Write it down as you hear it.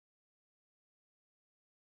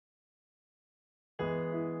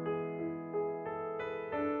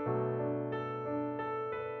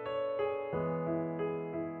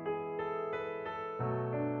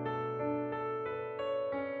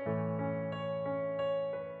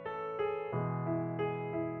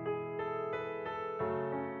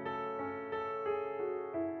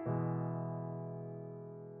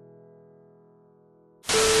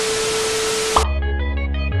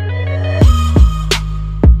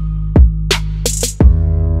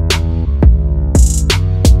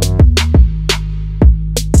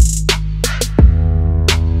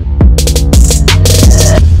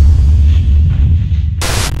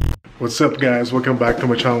What's up guys? Welcome back to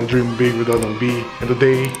my channel Dream Big with B. And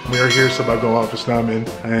today, we are here sa bagong office namin.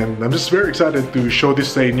 And I'm just very excited to show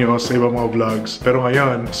this sa inyo sa ibang mga vlogs. Pero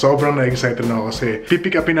ngayon, sobrang na-excited na ako kasi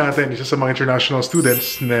pipick upin natin isa sa mga international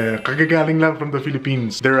students na kagagaling lang from the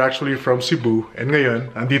Philippines. They're actually from Cebu. And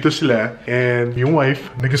ngayon, andito sila. And yung wife,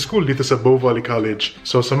 nag-school dito sa Bow Valley College.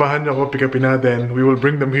 So samahan niyo ako, pick upin natin. We will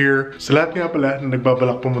bring them here. Sa lahat nga pala na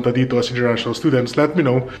nagbabalak pumunta dito as international students, let me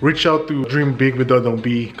know. Reach out to Dream Big with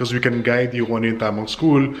B because we can guide you kung ano yung tamang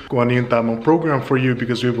school, kung ano yung tamang program for you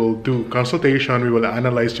because we will do consultation, we will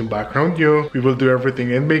analyze yung background nyo, we will do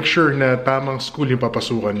everything and make sure na tamang school yung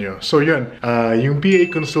papasukan nyo. So yun, yung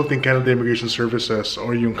BA Consulting Canada Immigration Services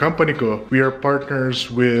or yung company ko, we are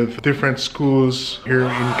partners with different schools here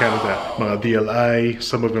in Canada. Mga DLI,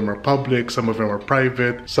 some of them are public, some of them are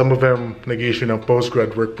private, some of them nag-issue ng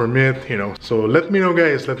postgrad work permit, you know. So let me know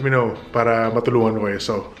guys, let me know para matulungan ko kayo.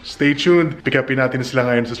 So stay tuned, pick upin natin sila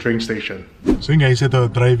ngayon sa train station. So yun guys, ito,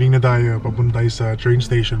 driving na tayo, papunta tayo sa train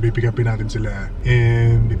station, pipick upin natin sila.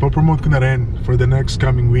 And ipopromote ko na rin for the next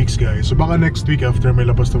coming weeks guys. So baka next week after may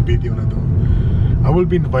labas tong video na to, I will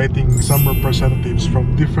be inviting some representatives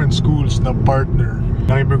from different schools na partner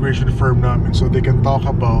ng immigration firm namin so they can talk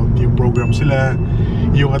about yung program sila,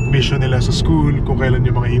 yung admission nila sa school, kung kailan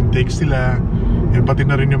yung mga intakes nila, and pati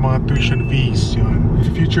na rin yung mga tuition fees. Yun.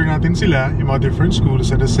 Future natin sila, yung mga different schools.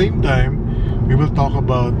 At the same time, we will talk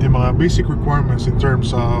about the mga basic requirements in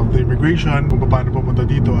terms of the immigration, kung paano pumunta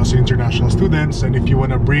dito as international students, and if you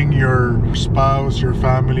wanna bring your spouse, your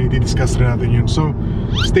family, di-discuss rin natin yun. So,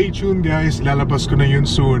 stay tuned guys, lalabas ko na yun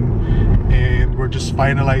soon. And we're just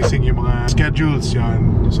finalizing yung mga schedules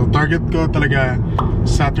yan. So, target ko talaga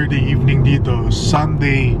Saturday evening dito,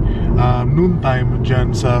 Sunday noontime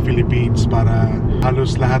dyan sa Philippines para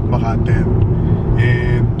halos lahat maka-attend.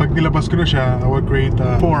 And pag nilabas ko na siya, I will create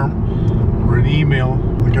a form or an email,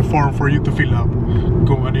 like a form for you to fill up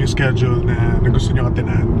kung ano yung schedule na gusto nyo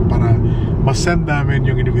attenan para masend namin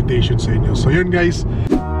yung invitation sa inyo. So yun guys,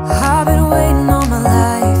 I've been waiting all my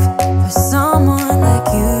life for someone like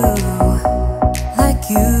you, like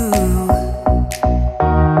you.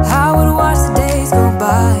 I would watch the days go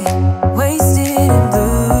by, wasted in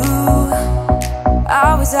blue.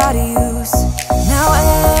 I was out of use. Now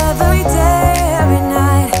every day, every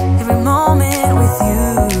night, every moment with you,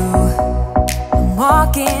 I'm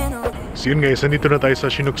walking. so yun guys, nandito na tayo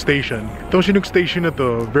sa Chinook Station. Itong Chinook Station na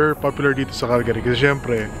to, very popular dito sa Calgary kasi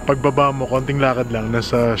syempre, pagbaba mo, konting lakad lang,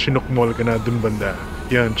 nasa Chinook Mall ka na dun banda.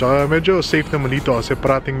 Yan, tsaka medyo safe naman dito kasi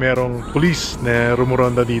parating merong police na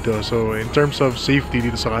rumuronda dito. So in terms of safety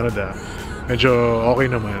dito sa Canada, medyo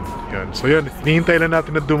okay naman. Yan. So yan, hinihintay lang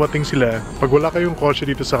natin na dumating sila. Pag wala kayong kotse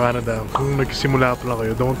dito sa Canada, kung nagsimula pa lang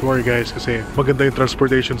kayo, don't worry guys kasi maganda yung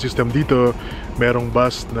transportation system dito. Merong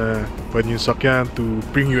bus na pwede yung sakyan to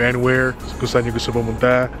bring you anywhere kung saan nyo gusto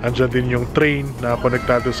pumunta. Andyan din yung train na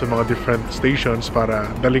konektado sa mga different stations para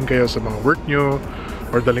daling kayo sa mga work nyo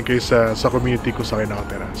or daling kayo sa community kung saan kayo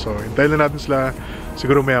nakatira. So hintayin lang natin sila.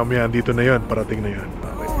 Siguro maya-maya dito na yun, parating na yun.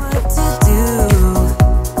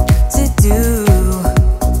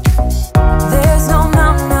 There's no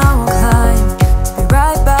mountain I won't climb, be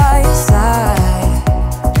right by your side,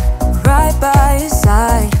 right by your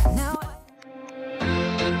side. Now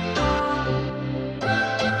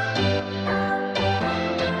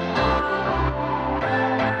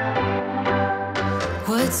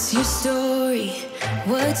what's your story?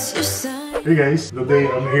 What's your sign? Hey guys, today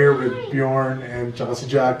I'm here with Bjorn and tsaka si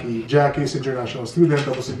Jacquiee. Jacquiee is international student,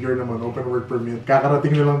 tapos si Bjorn naman open work permit.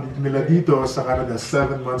 Kakarating na lang nila dito sa Canada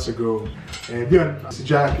 7 months ago. And yun, si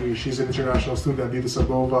Jacquiee, she's an international student dito sa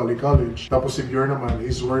Bow Valley College. Tapos si Bjorn naman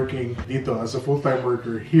is working dito as a full-time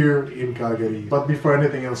worker here in Calgary. But before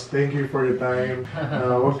anything else, thank you for your time.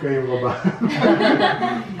 Huwag kayong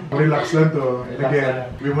mabahan. Relax lang to. And again,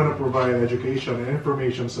 we want to provide education and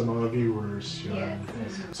information sa mga viewers. Yun.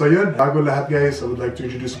 So yun, bago lahat guys, I would like to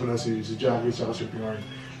introduce muna si Jacquiee at si Bjorn.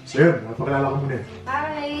 So yun, napakilala ko muna.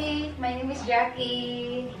 Hi, my name is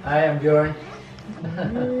Jacquiee. Hi, I'm Bjorn.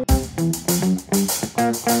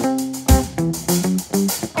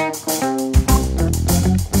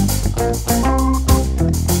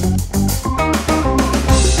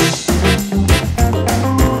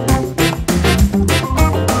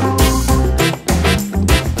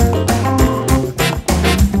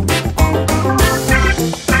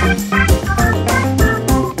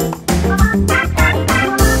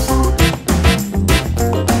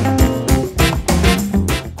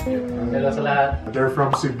 They're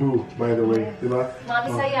from Cebu, by the way. Diba? Mga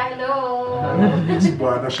Bisaya, hello!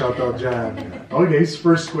 Cebuana, shoutout dyan. Okay guys,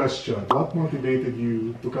 first question. What motivated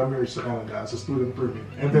you to come here sa Canada as a student permit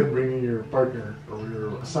and then bringing your partner or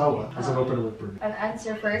your asawa as an open work permit? I'll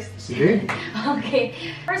answer first. Sige. Okay.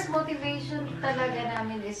 First motivation talaga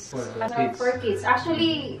namin is for kids.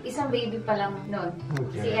 Actually, isang baby pa lang noon.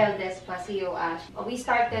 Okay. Si eldest pa, si Ash. We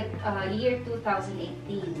started year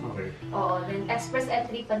 2018. Okay. Oo, then express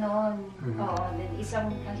entry pa noon. Oo, then isang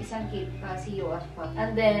kid pa, si Ash pa.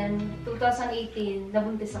 And then 2018,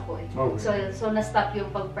 nabuntis ako eh. Okay. So na-stop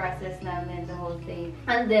yung pag-process namin, the whole thing.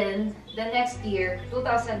 And then, the next year,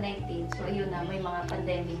 2019, so ayun na, may mga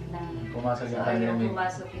pandemic na. Pumasok yung So, pandemic.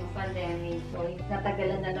 pumasok yung pandemic. So,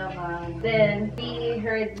 natagalan na naman. Then, we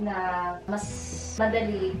heard na mas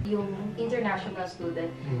madali yung international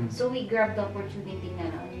student. So, we grabbed the opportunity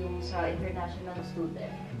na yung sa international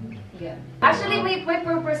student. Yeah. Actually, may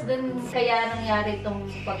purpose din kaya nangyari itong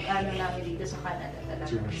pag-ano namin dito sa Canada talaga.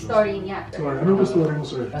 Story niya. Sorry, ano ba story mo,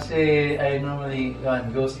 sir? Kasi I normally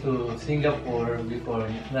goes to Singapore before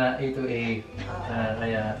na A to A.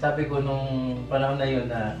 Kaya sabi ko nung panahon na yun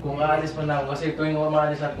na kung aalis man ako, kasi tuwing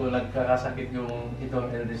umaalis ako, nagkakasakit yung itong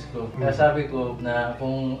eldest ko. Kaya sabi ko na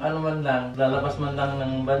kung ano man lang, lalabas man lang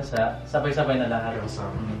ng bansa, sabay-sabay na lahat.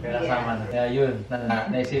 Kaya kasama na. Kaya yun,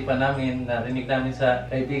 naisipan namin, narinig namin sa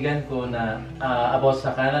kaibigan ko na about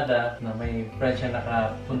sa Canada, na may friend siya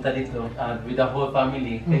nakapunta dito with the whole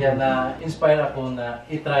family. Kaya na-inspire ako na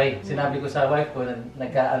i-try. Sinabi ko sa wife ko na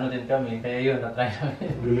nagkaano din kami. Kaya yun, na-try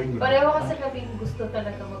namin. Pareho kasi kami gusto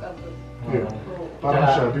talaga mag-abroad. Yeah.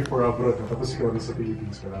 Parang siya before abroad, tapos ikaw na sa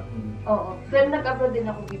Philippines ka lang. Oo. Pero nag-abroad din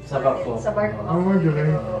ako before. Sa barko. Sa barko ako. Oh,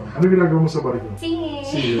 galing. Ano ginagawa mo sa barko? Singing.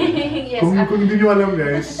 Singer. Yes. Kung hindi nyo alam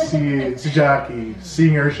guys, si Jackie,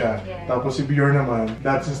 singer siya. Yeah. Tapos si Bjorn naman,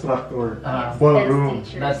 dance instructor, Yes, ballroom,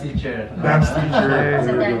 Dance teacher. dance teacher,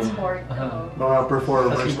 Sa dance sport. mga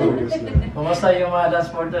performers Sa Cebu. talaga sila. Kumusta yung mga dance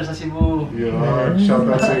porter sa Cebu? Yun,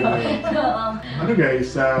 shoutout sa inyo. Oo. Ano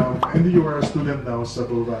guys, hindi you are a student now sa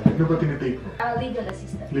Bow Valley. Ano ba tinitake mo? Legal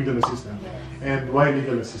assistant. Legal assistant. Yes. And why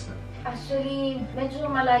legal assistant? Actually, medyo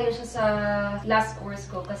malayo siya sa last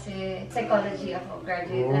course ko kasi psychology ako.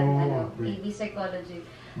 Graduate ng great. AB Psychology.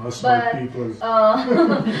 Mga smart people.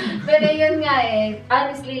 Pero yun nga eh,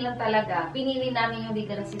 honestly lang talaga, pinili namin yung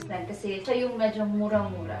legal assistant kasi siya yung medyo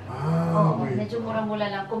mura-mura. Oo, Okay. medyo mura-mura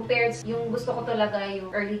lang. Compared yung gusto ko talaga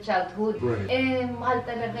yung early childhood. Right. Eh, mahal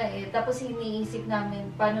talaga eh. Tapos iniisip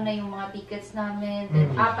namin, paano na yung mga tickets namin.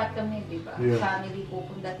 Then, apat kami, di ba? Yeah. Family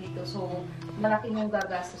pupunta dito. So, malaki yung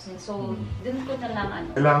gagastusin. So, dun ko na lang ano.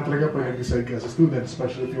 Kailangan talaga pag nag-decide ka as a student,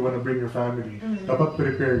 especially if you wanna bring your family, dapat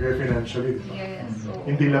prepare ka financially, di ba? Yes. So,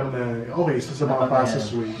 Hindi lang na, okay, isa sa mga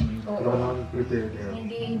passes way, Oo. kailangan prepare ka.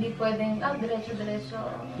 hindi pwedeng, diretso-diretso.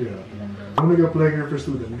 Yeah. Nung nag-apply ka for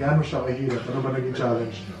student, gaano siya kahirap? Ano ba naging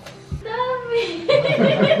challenge niyo? Dami!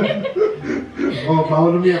 Oh,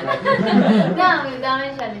 bawal umiyak ka. dami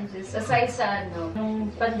challenges. Aside sa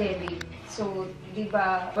nung pandemic. So, di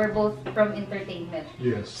ba, we're both from entertainment.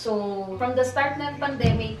 Yes. So, from the start ng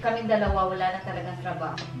pandemic, kami dalawa, wala na talagang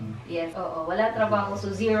trabaho. Yes, oo, wala trabaho,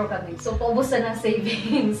 so zero kami. So, paubos na ng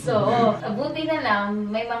savings. So, buti na lang,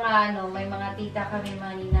 may mga tita kami,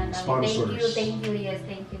 mga nina namin. Sponsors. Thank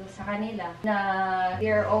you sa kanila na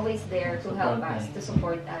they're always there to help us, to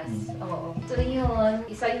support us. Oo. So, yun,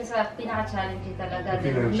 isa yun sa pinaka-challenging talaga.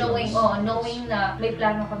 Knowing na may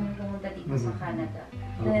plano kami pumunta dito sa Canada.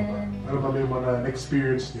 Ano ba yung mga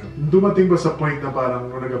na-experience nyo? Dumating ba sa point na parang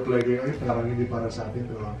nung nag-apply kayo, ay parang hindi para sa atin,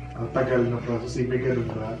 pero ang tagal ng processing, may ganun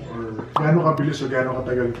ba? Or gaano kabilis o gaano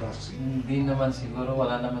katagal yung processing? Hindi naman siguro,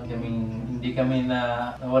 hindi kami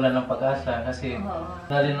nawala ng pag-asa kasi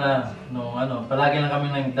dahil na palagi lang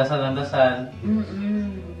kami nagdasal ng dasal.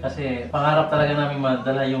 Kasi pangarap talaga namin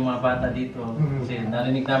madala yung mga bata dito. Kasi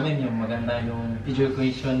narinig namin yung maganda yung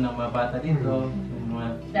education ng mga bata dito.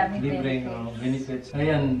 Libre benefits.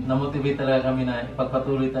 Ayan, na-motivate talaga kami na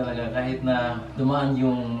ipagpatuloy talaga kahit na dumaan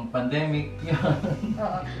yung pandemic.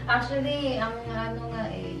 Oo. Actually, ang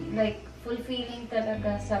like fulfilling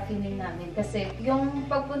talaga sa feeling namin kasi yung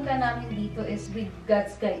pagpunta namin dito is with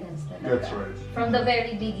God's guidance talaga. That's right. From the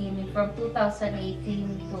very beginning, from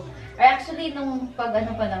 2018 to actually nung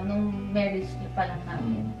nung marriage pa lang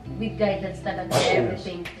namin, with guidance talaga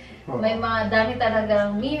everything. May mga dami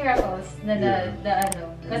talagang miracles na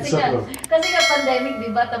Kasi nga pandemic,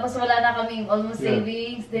 di ba? Tapos wala na kaming almost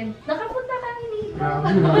savings. Then, nakapunta kami dito.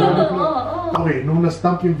 Okay, nung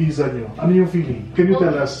na-stamp yung visa nyo, ano yung feeling? Can you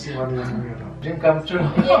tell us ano yung Dream come true.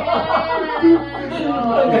 Yes!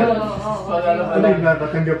 Ano yung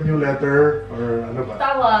natanggap nyo letter? Or ano ba?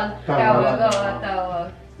 Tawag.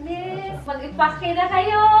 Yes! pake na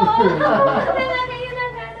kayo! Pake na kayo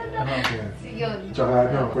ng Canada! Yun. Tsaka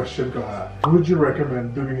question ko ha, would you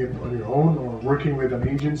recommend doing it on your own or working with an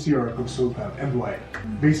agency or a consultant, and why?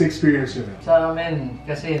 Basic experience yun. Sa amin,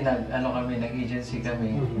 kasi nag-agency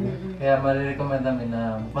kami, kaya marirecommend namin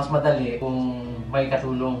na mas madali kung may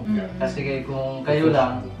katulong. Kasi kung kayo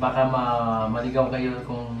lang, baka maligaw kayo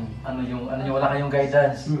kung ano yung wala kayong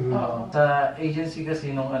guidance. Sa agency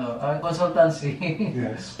kasi nung consultancy,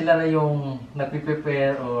 sila na yung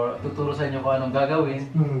nagpe-prepare or tuturo sa inyo kung anong gagawin.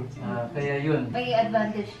 Kaya yun. May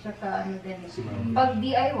advantage tsaka din. Pag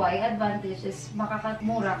DIY, advantage is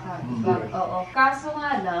makakamura ka. Oo. Kaso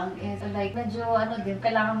nga lang is like medyo din,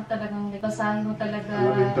 kailangan mo talagang basahin mo talaga.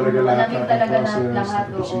 Alamin talaga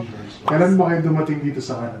lahat. Kailan ba kayo dumating dito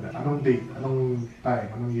sa Canada? Anong date? Anong time?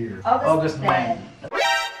 Anong year? August 9.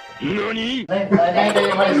 NANI?! Ay,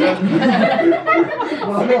 kayo maison.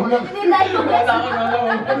 Hindi tayo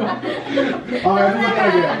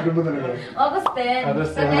Ano ba talaga? August 10.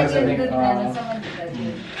 August 10. Sa Nagindod na, sa Manila.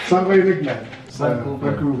 Saan kayo nag-land? Sa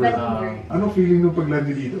Vancouver. Anong feeling nung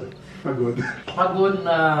pag-land dito? Pagod? Pagod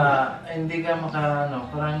na hindi ka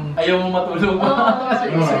parang ayaw mong matulog.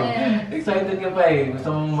 Kasi excited ka pa eh. Gusto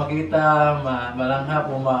mong makita, malanghap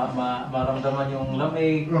o maramdaman yung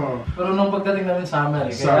lamig. Pero nung pagdating namin summer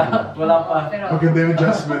kaya wala pa. Maganda yung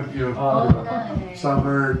adjustment yun.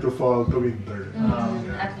 Summer to fall to winter.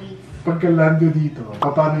 At least. Pagka-land dito,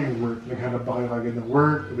 paano yung work? Naghanap ba kayo kagad ng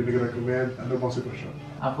work? Binag-recommend? Ano bang sitwasyon?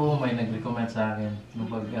 Ako may nag-recommend sa akin nung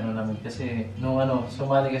namin kasi nung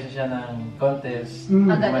sumali kasi siya ng contest.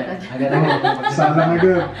 Agad-agad. Sana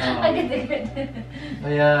agad. Agad-agad.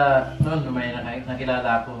 Kaya noon may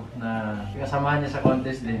nakilala ako na kasamahan niya sa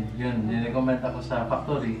contest din. Yun, nirecommend ako sa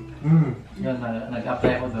factory. Yun,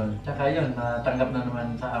 nag-apply ako doon. Tsaka yun, natanggap na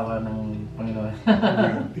naman sa awa ng Panginoon.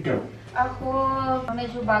 Ikaw? Ako,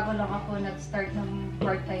 medyo bago lang ako nag-start ng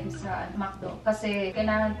part-time sa McDo. Kasi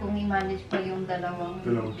kailangan kong i-manage pa yung dalawang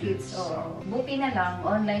kids. Buti na lang,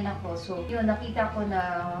 online ako. So, yun, nakita ko na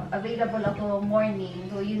available ako morning.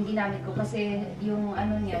 So, yun ginamit ko kasi yung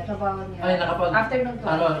trabaho niya. Ay, afternoon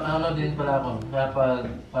to. Din pala ako.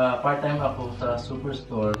 Kapag part-time ako sa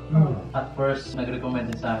Superstore, at first,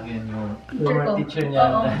 nag-recommend din sa akin yung former teacher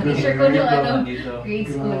niya. Teacher ko yung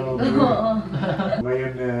grade school.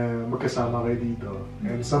 Ngayon, magkasama kayo dito.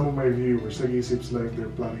 And some of my viewers, nag-iisip like they're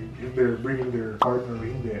planning, if they're bringing their partner o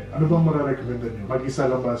hindi. Ano bang mararecommenda nyo? Mag-isa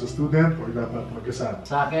lang ba sa student or dapat magkasama?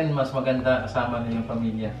 Sa akin, mas maganda kasama na yung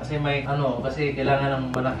pamilya. Kasi kasi kailangan ng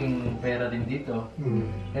malaking pera din dito.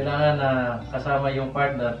 Kailangan na kasama yung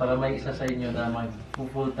partner para may isa sa inyo na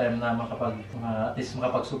mag-full time na at least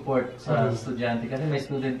makapag-support sa estudyante. Kasi may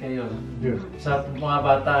student kayo. Sa mga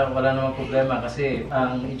bata, wala namang problema kasi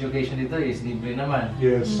ang education dito is libre naman.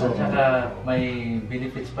 At saka may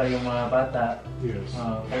benefits pa yung mga bata.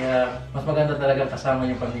 Kaya mas maganda talaga kasama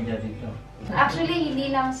yung pamilya dito. Actually, hindi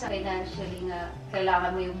lang sa financially nga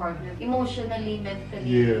kailangan mo yung partner. Emotionally,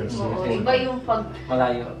 mentally. Iba yung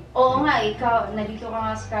malayo. Oo nga, ikaw, nandito ka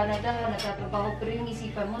nga sa Canada, nagtatrabaho, pero yung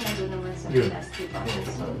isipan mo nandun naman sa Pinas, diba?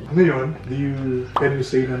 Ano yun? Can you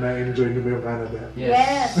say na na-enjoy nyo ba yung Canada?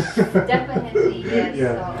 Yes, definitely,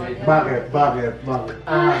 yes. Bakit?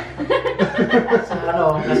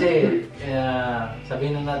 Kasi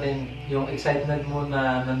sabihin natin yung excitement mo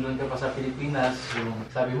na nandun ka pa sa Pilipinas, yung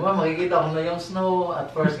sabi mo, makikita ko na yung snow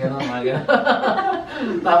at first, gano'n, mga gano'n.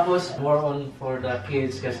 Tapos, more on for the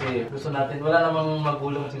kids kasi gusto natin, wala namang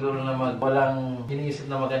magulang siguro na walang iniisip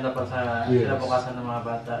na maganda pa sa kinabukasan ng mga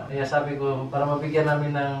bata. Kaya sabi ko, para mabigyan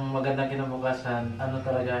namin ng magandang kinabukasan,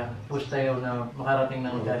 talaga, push tayo na makarating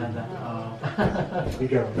ng Canada.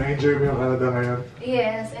 Ikaw, na-enjoy mo yung Canada ngayon?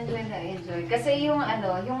 Yes, enjoy. Kasi yung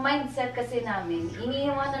mindset kasi namin,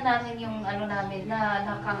 iniiwan na namin yung namin na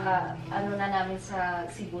namin sa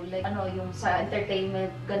Cebu, like yung sa entertainment,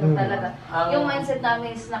 ganun talaga. Yung mindset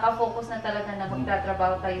namin is nakafocus na talaga na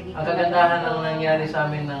magtatrabaho tayo dito. Ang kagandahan ng nangyari sa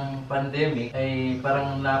amin ng pandemic ay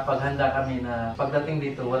parang napaghanda kami na pagdating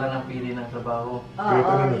dito, wala nang pili ng trabaho. Kahit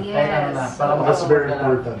ano na, para makasupport ka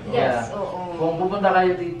lang. Yes, Kung pupunta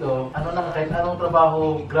kayo dito, kahit anong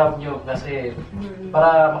trabaho, grab nyo kasi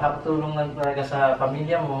para makatulong lang talaga sa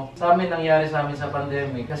pamilya mo. Sa amin, nangyari sa amin sa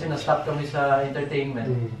pandemic kasi na-stop kami sa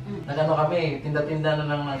entertainment. Kami, tinda-tinda na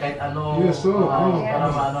lang kahit ano,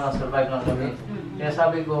 para survive lang kami. Kaya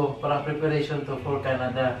sabi ko, parang preparation to for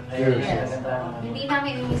Canada. Kaya Yes. Hindi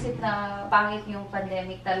namin inisip na pangit yung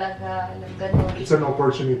pandemic talaga, ganun. It's an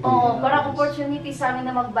opportunity. Oo, parang opportunity sa amin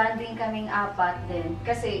na mag-banding kaming apat din.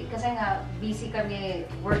 Kasi nga, busy kami,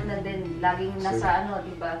 work na din, laging nasa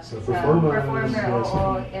diba? Sa performer, yes.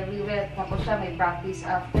 oo, everywhere. Tapos siya may practice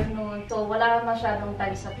afternoon. So, wala masyadong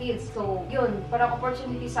time sa kids. So, yun, parang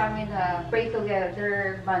opportunity sa amin na pray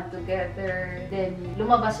together, band together, then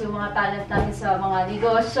lumabas yung mga talent namin sa mga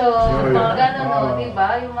negosyo, mga gano'n,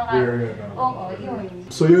 diba? Yung mga, yun.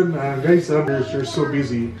 So yun, guys, you're so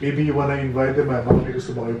busy. Maybe you wanna invite them, may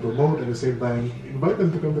gusto mo kayo promote, at the same time, invite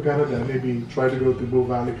them to come to Canada, maybe try to go to Bow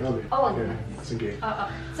Valley College. Oo. Sige.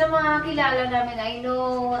 Sa mga kilala namin, I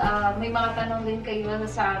know may mga tanong din kayo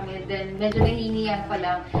sa amin, then medyo nahihiyan pa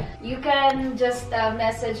lang. You can just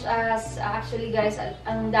message us. Actually guys,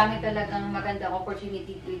 ang dami talagang magandang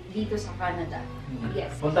opportunity dito sa Canada.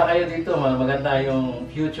 Yes. Punta kayo dito, maganda yung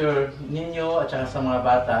future ninyo at saka sa mga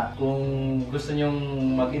bata. Kung gusto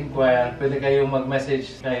nyong mag-inquire, pwede kayong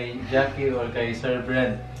mag-message kay Jackie or kay Sir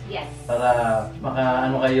Brent. Yes. Para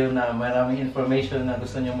makaano kayo na maraming information na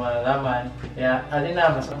gusto nyo malaman. Kaya, alin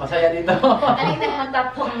na, masaya dito. Alin na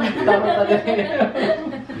matapok.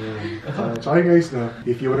 Tsaka guys,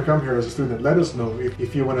 if you want to come here as a student, let us know.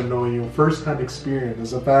 If you want to know yung first-hand experience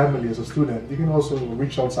as a family, as a student, you can also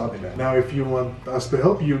reach out sa atin. Now, if you want us to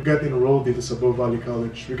help you get enrolled dito sa Bow Valley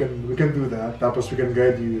College, we can do that. Tapos we can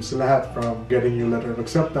guide you sa lahat from getting your letter of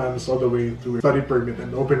acceptance all the way to study permit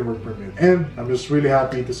and open work permit. And I'm just really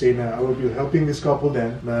happy to say na I will be helping this couple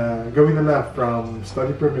then na gawin nila from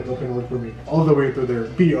study permit, open work permit, all the way to their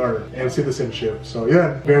PR and citizenship. So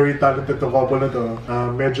yan, very talented to couple na to.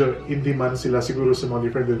 Medyo in demand sila siguro sa mga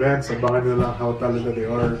different events. Abangan nila lang how talented they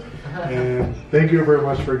are. And thank you very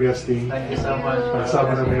much for guesting. Thank you so much.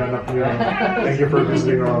 Kasama na may anak niyo. Thank you for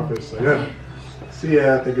visiting our office. So yan. See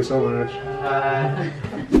ya. Thank you so much. Bye.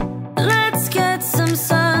 Let's get some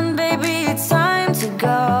sun, baby, it's time to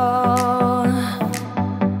go.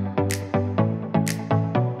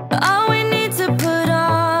 All we need to put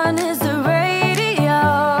on is the radio.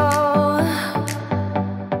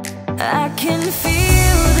 I can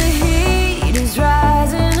feel the heat is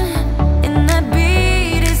rising, and that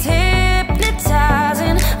beat is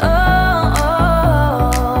hypnotizing. Oh,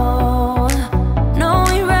 no,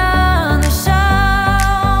 we run the show.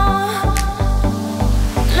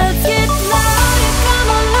 Let's get louder, come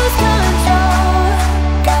on, lose control.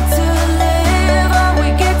 Got to live or we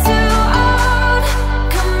get too old.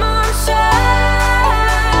 Come on, shine,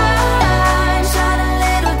 shine a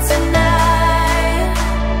little tonight.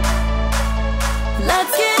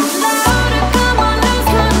 Let's get louder, come on, lose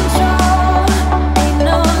control. Ain't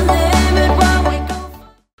no limit while we go.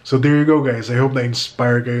 So there you go guys, I hope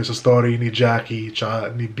na-inspire kayo sa story ni Jackie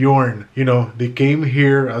tsaka ni Bjorn. You know, they came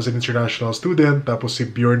here as an international student, tapos si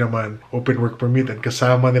Bjorn naman, open work permit, and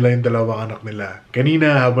kasama nila yung dalawang anak nila.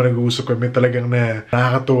 Kanina habang nag-uusap kami, talagang na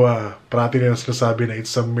nakakatuwa. Parati nila sinasabi na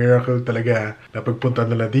it's a miracle talaga na pagpunta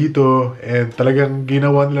nila dito, and talagang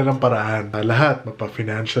ginawa nila ng paraan. Lahat,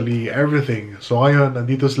 mapa-financially, everything. So ngayon,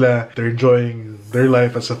 nandito sila, they're enjoying their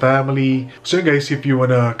life as a family. So guys, if you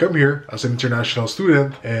wanna come here as an international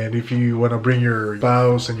student, and if you wanna bring your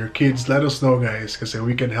spouse and your kids, let us know guys, kasi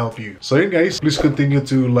we can help you. So yun guys, please continue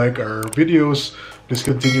to like our videos, please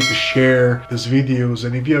continue to share these videos,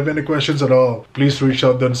 and if you have any questions at all, please reach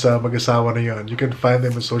out dun sa mag-asawa na yun. You can find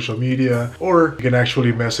them on social media, or you can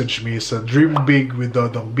actually message me sa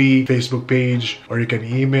dreambigwithdodongb Facebook page, or you can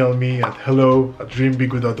email me at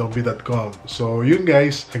hello@dreambigwithdodongb.com. So yun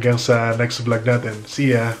guys, hanggang sa next vlog natin.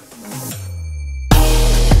 See ya!